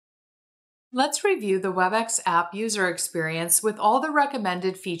Let's review the Webex app user experience with all the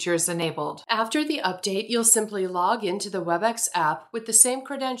recommended features enabled. After the update, you'll simply log into the Webex app with the same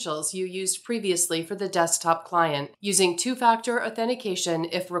credentials you used previously for the desktop client, using two-factor authentication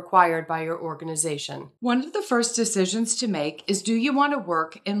if required by your organization. One of the first decisions to make is, do you want to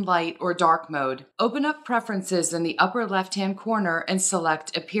work in light or dark mode? Open up Preferences in the upper left-hand corner and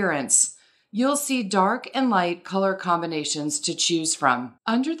select Appearance. You'll see dark and light color combinations to choose from.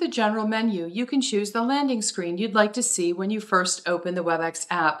 Under the General menu, you can choose the landing screen you'd like to see when you first open the Webex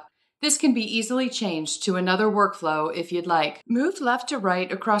app. This can be easily changed to another workflow if you'd like. Move left to right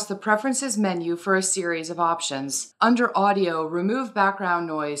across the Preferences menu for a series of options. Under Audio, remove background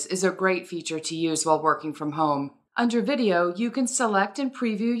noise is a great feature to use while working from home. Under Video, you can select and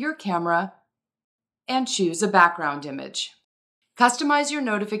preview your camera and choose a background image. Customize your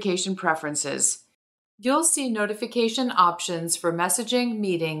notification preferences. You'll see notification options for messaging,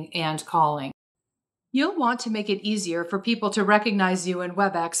 meeting, and calling. You'll want to make it easier for people to recognize you in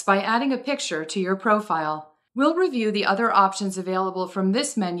Webex by adding a picture to your profile. We'll review the other options available from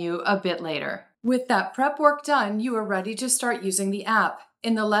this menu a bit later. With that prep work done, you are ready to start using the app.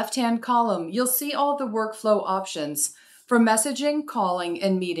 In the left-hand column, you'll see all the workflow options for messaging, calling,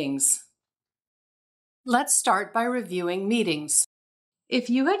 and meetings. Let's start by reviewing meetings. If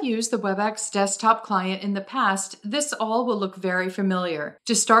you had used the Webex desktop client in the past, this all will look very familiar.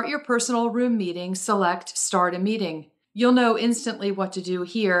 To start your personal room meeting, select Start a Meeting. You'll know instantly what to do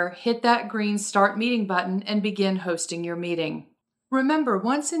here. Hit that green Start Meeting button and begin hosting your meeting. Remember,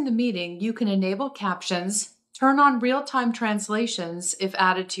 once in the meeting, you can enable captions, turn on real-time translations if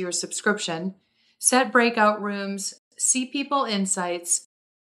added to your subscription, set breakout rooms, see people insights,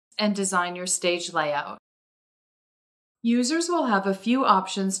 and design your stage layout. Users will have a few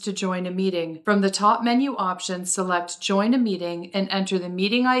options to join a meeting. From the top menu option, select Join a Meeting and enter the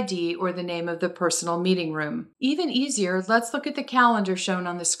meeting ID or the name of the personal meeting room. Even easier, let's look at the calendar shown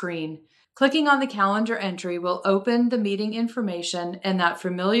on the screen. Clicking on the calendar entry will open the meeting information, and that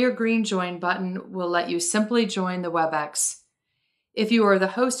familiar green Join button will let you simply join the Webex. If you are the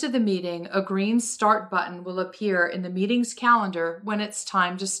host of the meeting, a green Start button will appear in the meeting's calendar when it's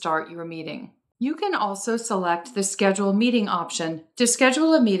time to start your meeting. You can also select the Schedule Meeting option to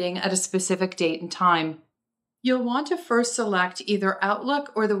schedule a meeting at a specific date and time. You'll want to first select either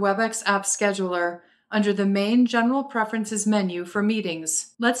Outlook or the Webex App Scheduler under the main General Preferences menu for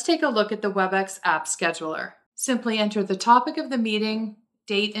meetings. Let's take a look at the Webex App Scheduler. Simply enter the topic of the meeting,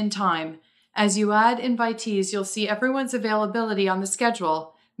 date, and time. As you add invitees, you'll see everyone's availability on the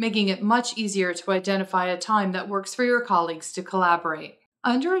schedule, making it much easier to identify a time that works for your colleagues to collaborate.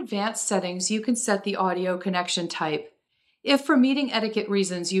 Under Advanced Settings, you can set the audio connection type. If for meeting etiquette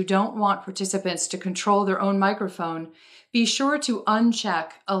reasons you don't want participants to control their own microphone, be sure to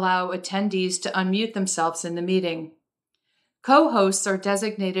uncheck Allow attendees to unmute themselves in the meeting. Co-hosts are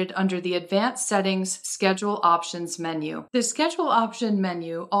designated under the Advanced Settings Schedule Options menu. The Schedule Option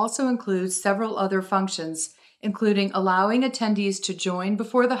menu also includes several other functions, including allowing attendees to join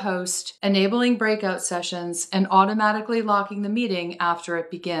before the host, enabling breakout sessions, and automatically locking the meeting after it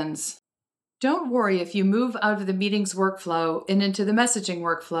begins. Don't worry if you move out of the meetings workflow and into the messaging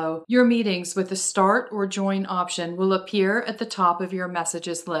workflow. Your meetings with the Start or Join option will appear at the top of your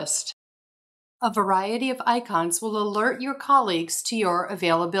messages list. A variety of icons will alert your colleagues to your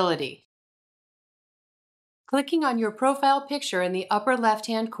availability. Clicking on your profile picture in the upper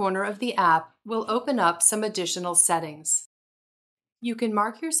left-hand corner of the app will open up some additional settings. You can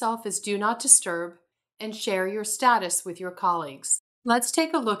mark yourself as Do Not Disturb and share your status with your colleagues. Let's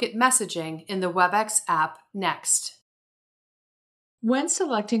take a look at messaging in the Webex app next. When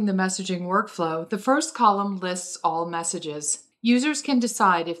selecting the messaging workflow, the first column lists all messages. Users can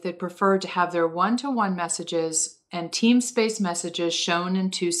decide if they'd prefer to have their one-to-one messages and team space messages shown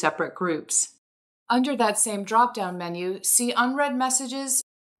in two separate groups. Under that same drop-down menu, see Unread Messages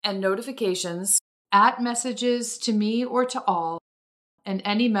and Notifications, At Messages to Me or to All, and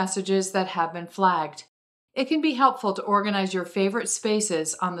any messages that have been flagged. It can be helpful to organize your favorite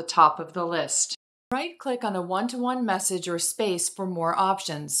spaces on the top of the list. Right-click on a one-to-one message or space for more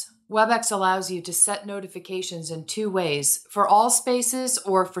options. Webex allows you to set notifications in two ways, for all spaces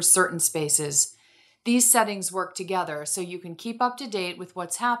or for certain spaces. These settings work together so you can keep up to date with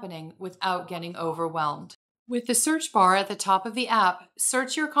what's happening without getting overwhelmed. With the search bar at the top of the app,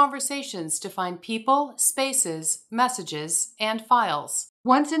 search your conversations to find people, spaces, messages, and files.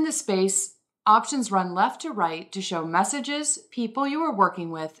 Once in the space, options run left to right to show messages, people you are working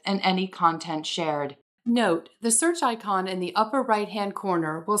with, and any content shared. Note, the search icon in the upper right-hand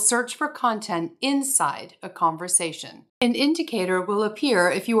corner will search for content inside a conversation. An indicator will appear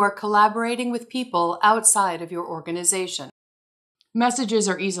if you are collaborating with people outside of your organization. Messages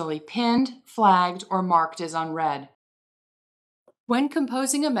are easily pinned, flagged, or marked as unread. When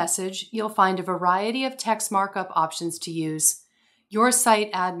composing a message, you'll find a variety of text markup options to use. Your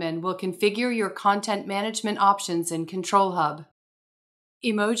site admin will configure your content management options in Control Hub.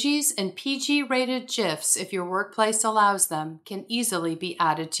 Emojis and PG-rated GIFs, if your workplace allows them, can easily be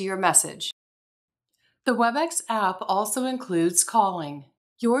added to your message. The Webex app also includes calling.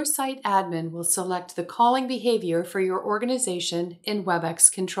 Your site admin will select the calling behavior for your organization in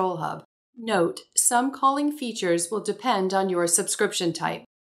Webex Control Hub. Note, some calling features will depend on your subscription type.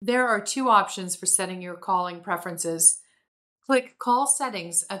 There are two options for setting your calling preferences. Click Call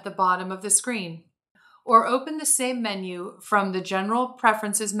Settings at the bottom of the screen, or open the same menu from the General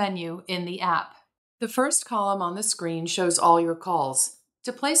Preferences menu in the app. The first column on the screen shows all your calls.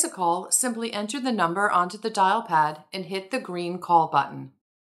 To place a call, simply enter the number onto the dial pad and hit the green Call button.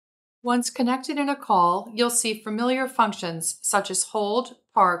 Once connected in a call, you'll see familiar functions such as hold,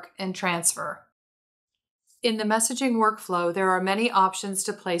 park, and transfer. In the messaging workflow, there are many options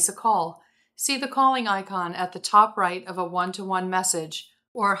to place a call. See the calling icon at the top right of a one-to-one message,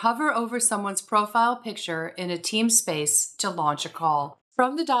 or hover over someone's profile picture in a team space to launch a call.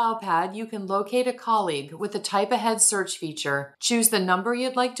 From the dial pad, you can locate a colleague with the Type Ahead search feature, choose the number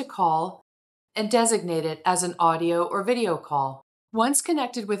you'd like to call, and designate it as an audio or video call. Once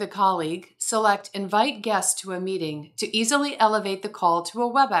connected with a colleague, select Invite Guests to a meeting to easily elevate the call to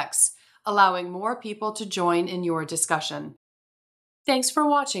a Webex, allowing more people to join in your discussion. Thanks for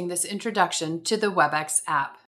watching this introduction to the Webex app.